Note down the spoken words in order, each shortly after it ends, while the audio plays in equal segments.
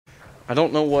I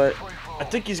don't know what... I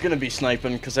think he's gonna be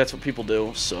sniping, because that's what people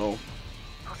do, so...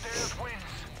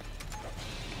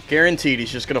 Guaranteed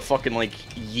he's just gonna fucking, like,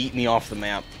 yeet me off the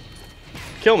map.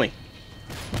 Kill me.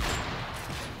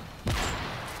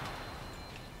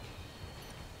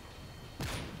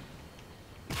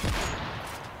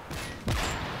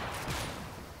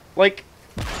 Like,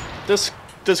 does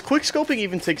quickscoping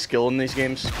even take skill in these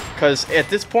games? Because at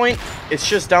this point, it's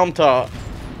down to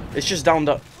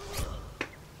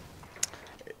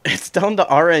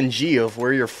RNG of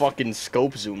where your fucking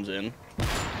scope zooms in.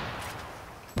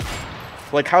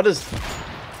 Like, how does...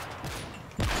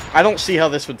 I don't see how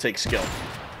this would take skill.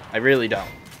 I really don't.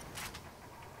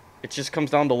 It just comes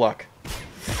down to luck.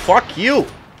 Fuck you!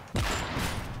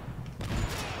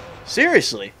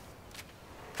 Seriously.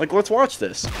 Like, let's watch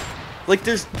this. Like,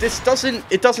 it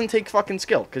doesn't take fucking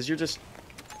skill, because you're just...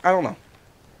 I don't know.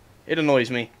 It annoys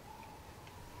me.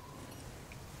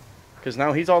 Because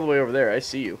now he's all the way over there. I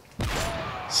see you.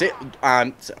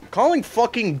 I'm calling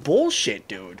fucking bullshit,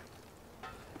 dude.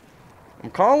 I'm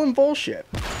calling bullshit.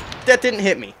 That didn't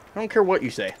hit me. I don't care what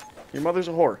you say. Your mother's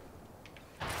a whore.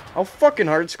 I'll fucking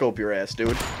hardscope your ass,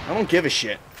 dude. I don't give a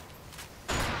shit.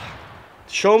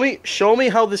 Show me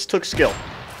how this took skill.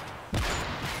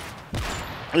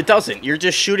 It doesn't. You're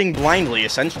just shooting blindly,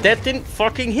 essentially. That didn't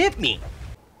fucking hit me.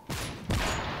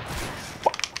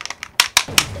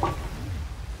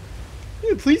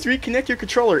 Yeah, please reconnect your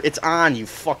controller. It's on, you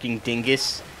fucking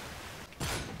dingus.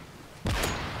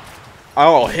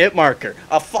 Oh, hit marker.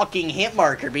 A fucking hit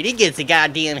marker, but he gets a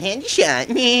goddamn headshot.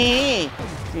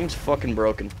 Game's fucking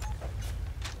broken.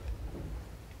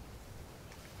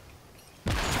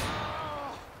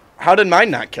 How did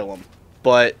mine not kill him?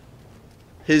 But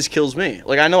his kills me.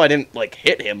 Like, I know I didn't, like,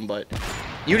 hit him, but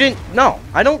you didn't. No,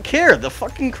 I don't care. The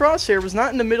fucking crosshair was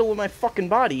not in the middle of my fucking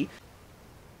body.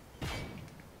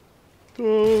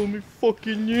 Oh, me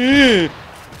fucking yeah.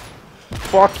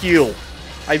 Fuck you.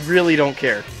 I really don't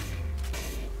care.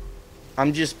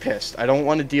 I'm just pissed. I don't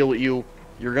want to deal with you.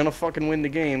 You're gonna fucking win the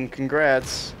game.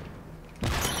 Congrats.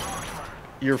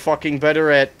 You're fucking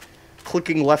better at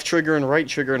clicking left trigger and right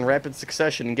trigger in rapid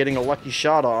succession and getting a lucky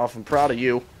shot off. I'm proud of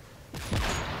you.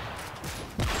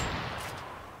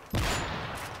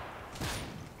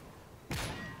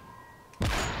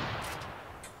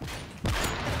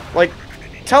 Like,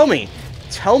 tell me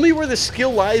where the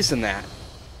skill lies in that.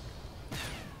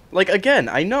 Like, again,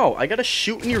 I know, I gotta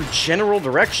shoot in your general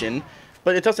direction,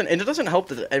 but it doesn't help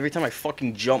that every time I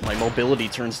fucking jump, my mobility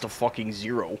turns to fucking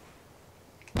 0.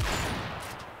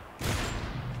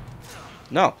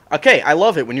 No. Okay, I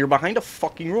love it when you're behind a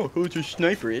fucking rock. Oh, it's a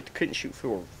sniper. It couldn't shoot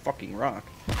through a fucking rock.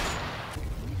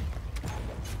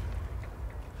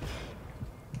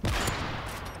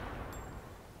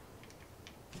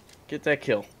 Get that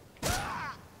kill.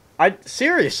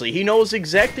 Seriously, he knows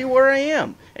exactly where I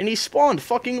am. And he spawned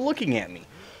fucking looking at me.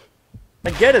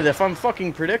 I get it if I'm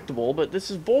fucking predictable, but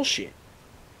this is bullshit.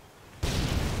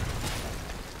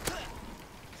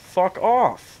 Fuck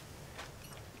off.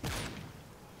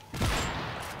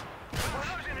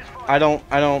 I don't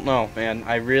know, man.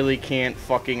 I really can't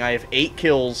fucking... I have 8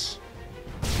 kills.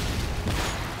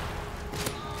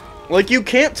 Like, you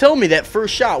can't tell me that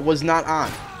first shot was not on.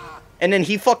 And then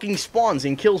he fucking spawns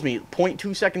and kills me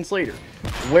 0.2 seconds later.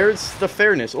 Where's the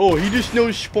fairness? Oh, he just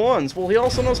knows spawns. Well, he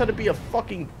also knows how to be a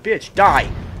fucking bitch.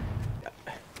 Die.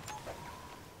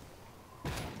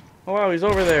 Oh, wow, he's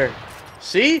over there.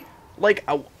 See? Like,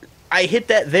 I hit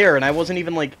that there, and I wasn't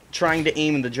even, like, trying to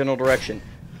aim in the general direction.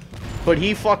 But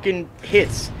he fucking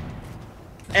hits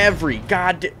every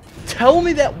god... Tell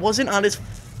me that wasn't on his...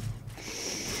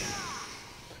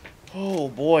 Oh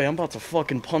boy, I'm about to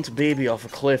fucking punt a baby off a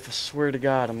cliff. I swear to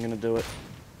God, I'm gonna do it.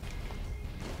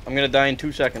 I'm gonna die in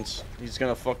 2 seconds. He's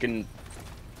gonna fucking...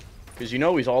 Because you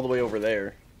know he's all the way over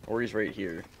there. Or he's right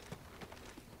here.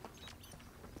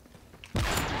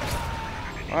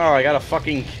 Oh, I got a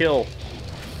fucking kill.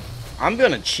 I'm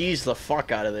gonna cheese the fuck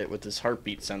out of it with this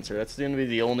heartbeat sensor. That's gonna be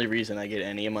the only reason I get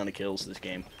any amount of kills this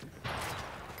game.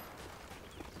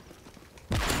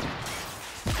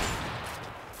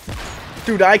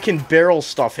 Dude, I can barrel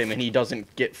stuff him and he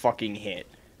doesn't get fucking hit.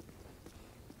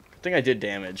 I think I did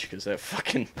damage, because that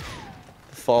fucking...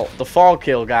 The fall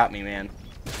kill got me, man.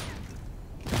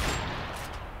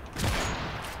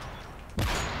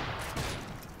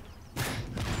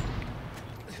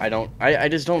 I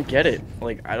just don't get it.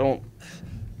 Like, I don't...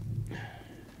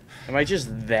 Am I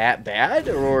just that bad,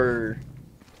 or...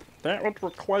 That would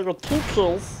require 2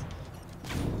 kills.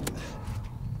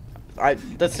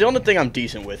 That's the only thing I'm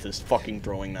decent with, is fucking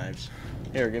throwing knives.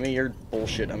 Here, give me your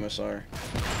bullshit MSR.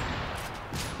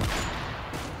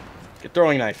 Get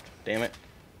throwing knife, damn it.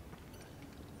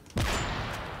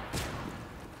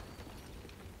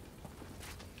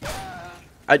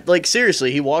 like,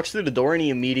 seriously, he walks through the door and he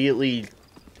immediately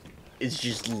is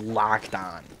just locked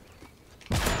on.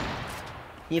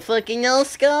 You fucking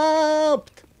no-scoped!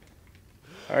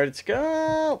 Hard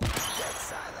scope!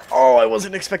 Oh, I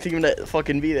wasn't expecting him to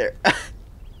fucking be there.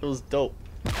 It was dope.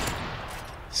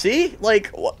 See?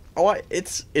 Like, what?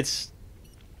 It's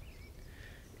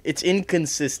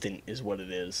inconsistent is what it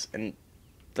is. And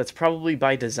that's probably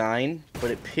by design,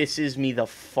 but it pisses me the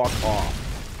fuck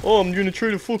off. Oh, I'm gonna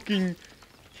try to fucking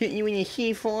hit you in your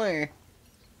C4.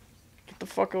 Get the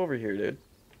fuck over here, dude.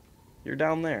 You're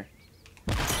down there.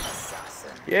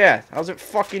 Yeah, how's it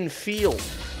fucking feel?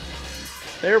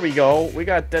 There we go. We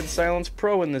got Dead Silence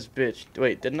Pro in this bitch.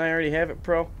 Wait, didn't I already have it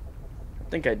Pro? I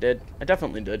think I did. I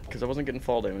definitely did, because I wasn't getting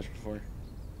fall damage before.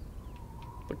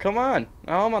 But come on.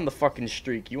 Now I'm on the fucking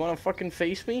streak. You want to fucking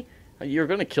face me? You're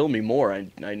going to kill me more,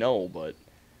 I know, but...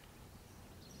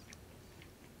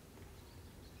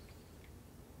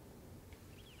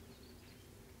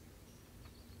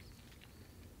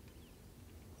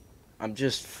 I'm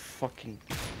just fucking...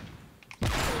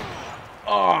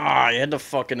 Oh, I had to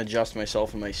fucking adjust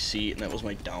myself in my seat, and that was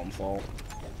my downfall.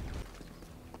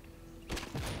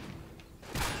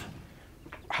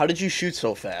 How did you shoot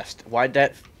so fast? Why'd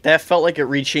that felt like it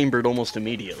rechambered almost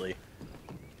immediately.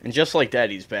 And just like that,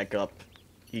 he's back up.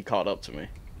 He caught up to me.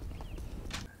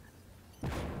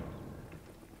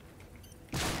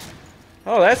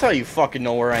 Oh, that's how you fucking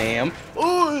know where I am.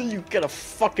 Oh, you get a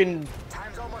fucking...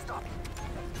 Time's almost up.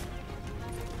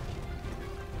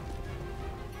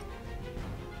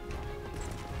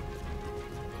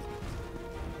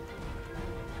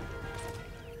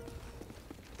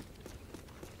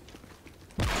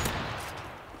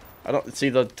 I don't see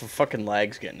the fucking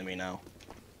lag's getting to me now.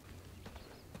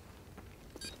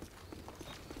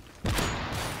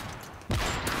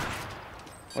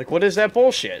 Like, what is that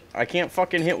bullshit? I can't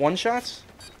fucking hit one-shots?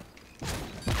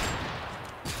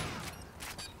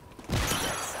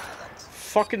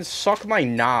 Fucking suck my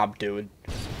knob, dude.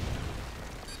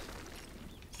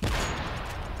 Oh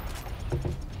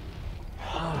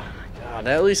my god,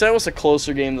 at least that was a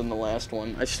closer game than the last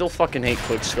one. I still fucking hate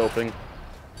quick-scoping.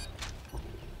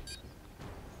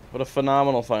 What a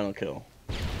phenomenal final kill.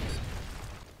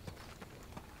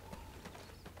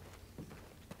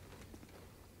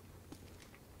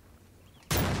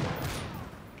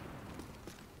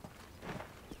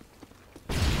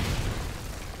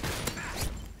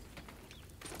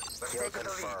 Kill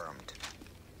confirmed.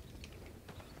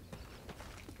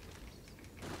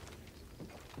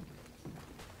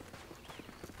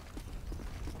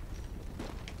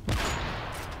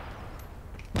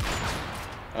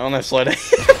 I don't have sleight of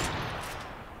hand.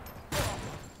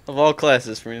 Of all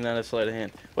classes, for me to not have sleight of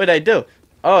hand. Wait, I do.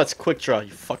 Oh, it's quick draw,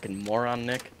 you fucking moron,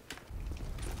 Nick.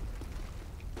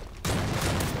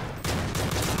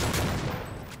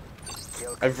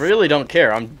 I really don't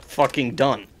care. I'm fucking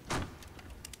done.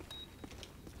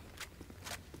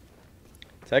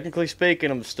 Technically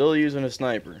speaking, I'm still using a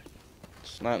sniper.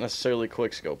 It's not necessarily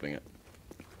quick scoping it.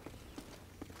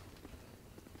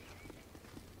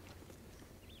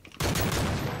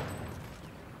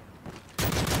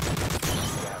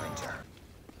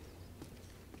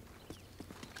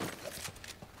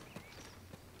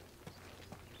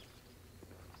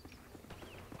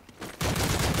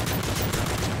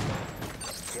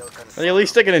 At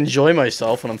least I can enjoy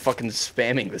myself when I'm fucking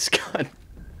spamming this gun.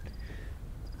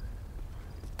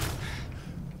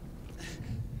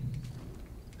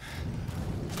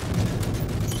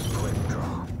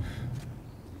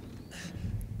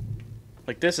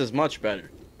 Like, this is much better.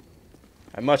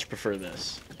 I much prefer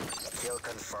this. Kill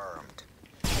confirmed.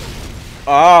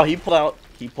 Oh, he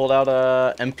pulled out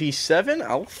a MP7?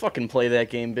 I'll fucking play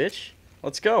that game, bitch.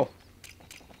 Let's go.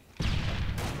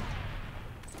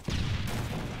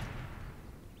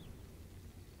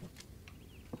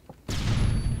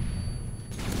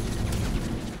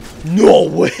 No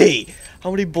way!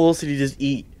 How many bullets did he just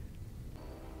eat?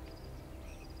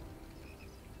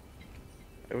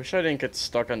 I wish I didn't get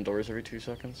stuck on doors every 2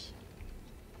 seconds.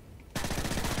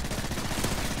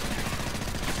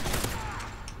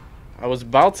 I was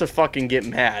about to fucking get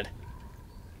mad.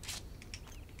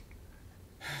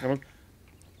 I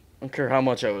don't care how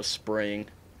much I was spraying.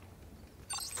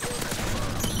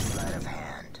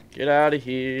 Get out of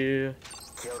here.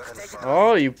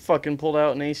 Oh, you fucking pulled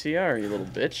out an ACR, you little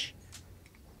bitch.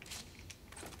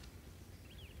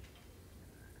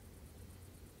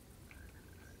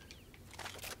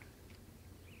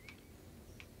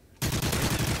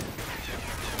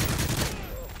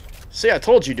 See, I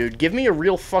told you, dude. Give me a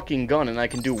real fucking gun and I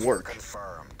can do work.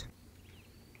 Confirmed.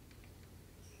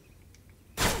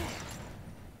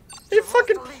 Hey,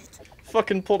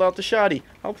 Fucking pulled out the shotty.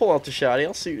 I'll pull out the shotty.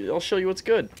 I'll show you what's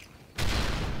good.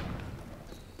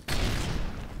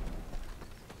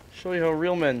 Show you how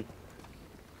real men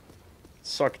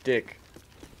suck dick.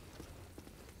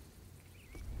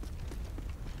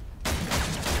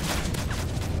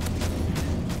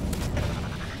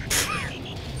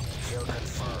 Kill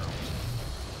confirmed.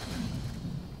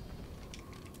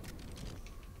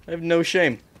 I have no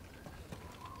shame.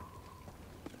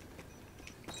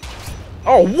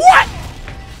 Oh, what?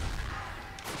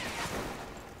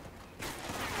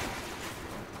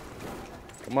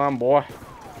 Come on, boy.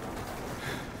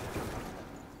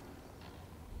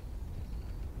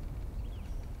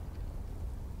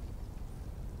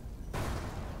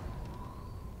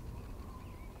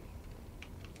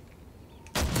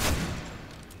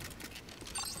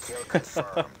 Kill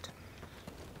confirmed.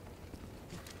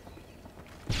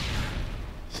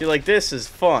 See, like, this is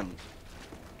fun.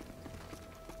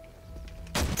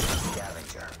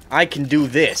 Scavenger. I can do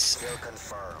this. Kill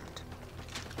confirmed.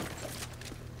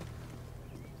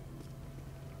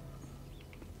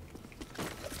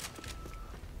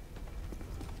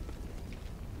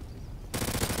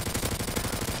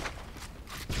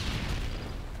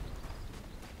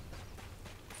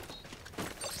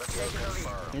 Kill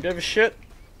confirmed. You give a shit?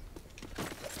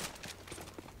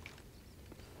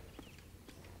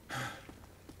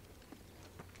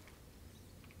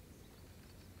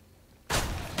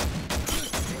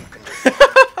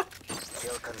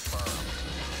 Kill confirmed.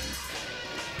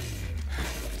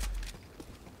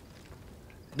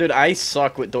 Dude, I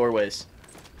suck with doorways.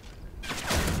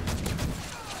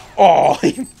 Oh,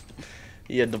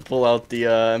 he had to pull out the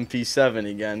MP7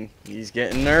 again. He's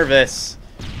getting nervous.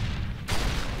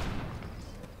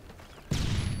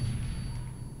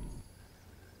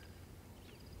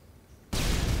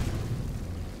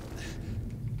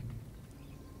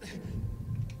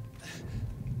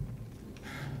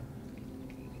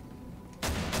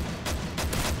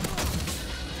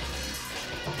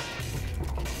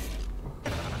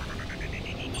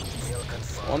 Kill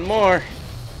confirmed. One more.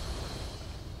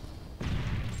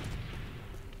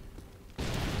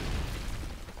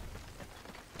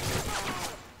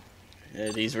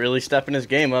 And he's really stepping his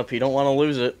game up. He don't want to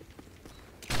lose it.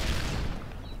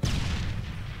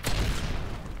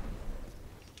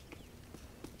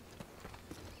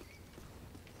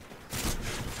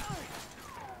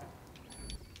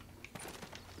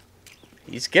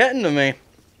 He's getting to me.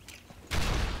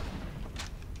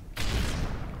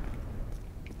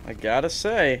 I gotta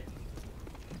say.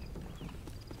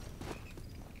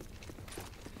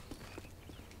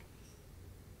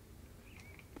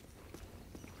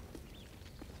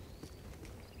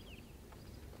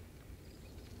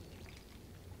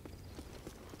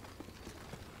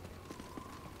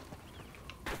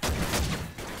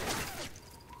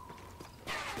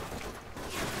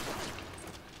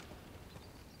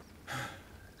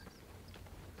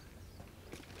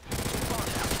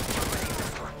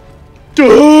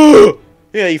 Duh!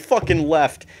 Yeah, he fucking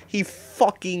left. He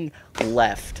fucking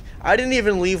left. I didn't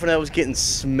even leave when I was getting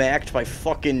smacked by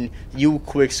fucking you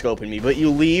quickscoping me, but you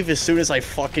leave as soon as I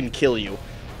fucking kill you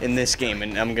in this game,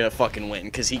 and I'm gonna fucking win,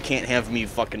 because he can't have me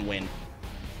fucking win.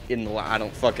 I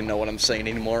don't fucking know what I'm saying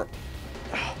anymore.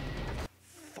 Oh,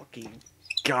 fucking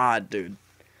God, dude.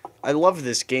 I love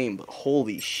this game, but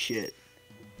holy shit.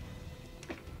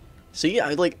 So yeah,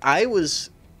 I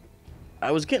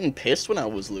was getting pissed when I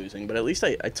was losing, but at least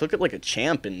I took it like a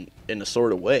champ in a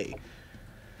sort of way.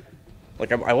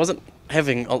 Like, I wasn't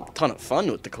having a ton of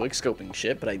fun with the quickscoping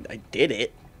shit, but I did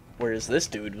it. Whereas this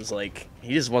dude was like,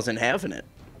 he just wasn't having it.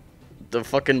 The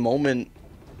fucking moment,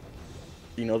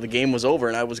 you know, the game was over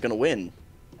and I was gonna win,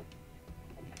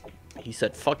 he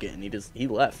said fuck it, and he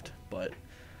left. But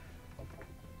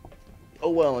oh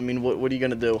well, I mean, what are you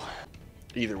gonna do?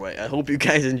 Either way, I hope you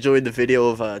guys enjoyed the video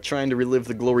of trying to relive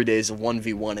the glory days of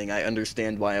 1v1ing. I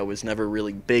understand why I was never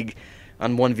really big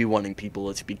on 1v1ing people.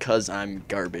 It's because I'm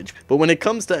garbage. But when it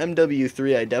comes to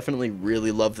MW3, I definitely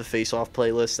really love the face-off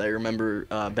playlist. I remember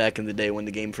back in the day when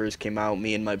the game first came out,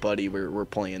 me and my buddy were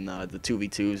playing the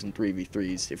 2v2s and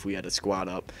 3v3s if we had a squad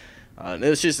up. It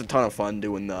was just a ton of fun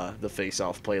doing the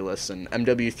face-off playlist, and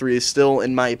MW3 is still,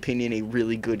 in my opinion, a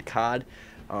really good COD.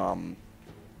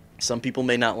 Some people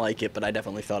may not like it, but I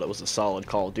definitely thought it was a solid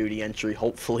Call of Duty entry.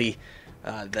 Hopefully,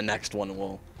 the next one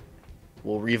will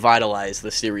revitalize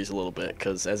the series a little bit,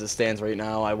 because as it stands right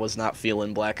now, I was not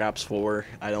feeling Black Ops 4.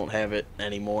 I don't have it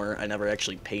anymore. I never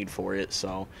actually paid for it,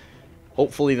 so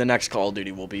hopefully the next Call of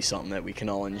Duty will be something that we can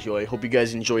all enjoy. Hope you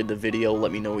guys enjoyed the video.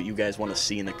 Let me know what you guys want to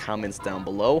see in the comments down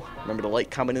below. Remember to like,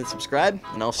 comment, and subscribe,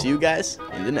 and I'll see you guys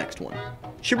in the next one.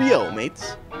 Cheerio,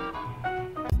 mates!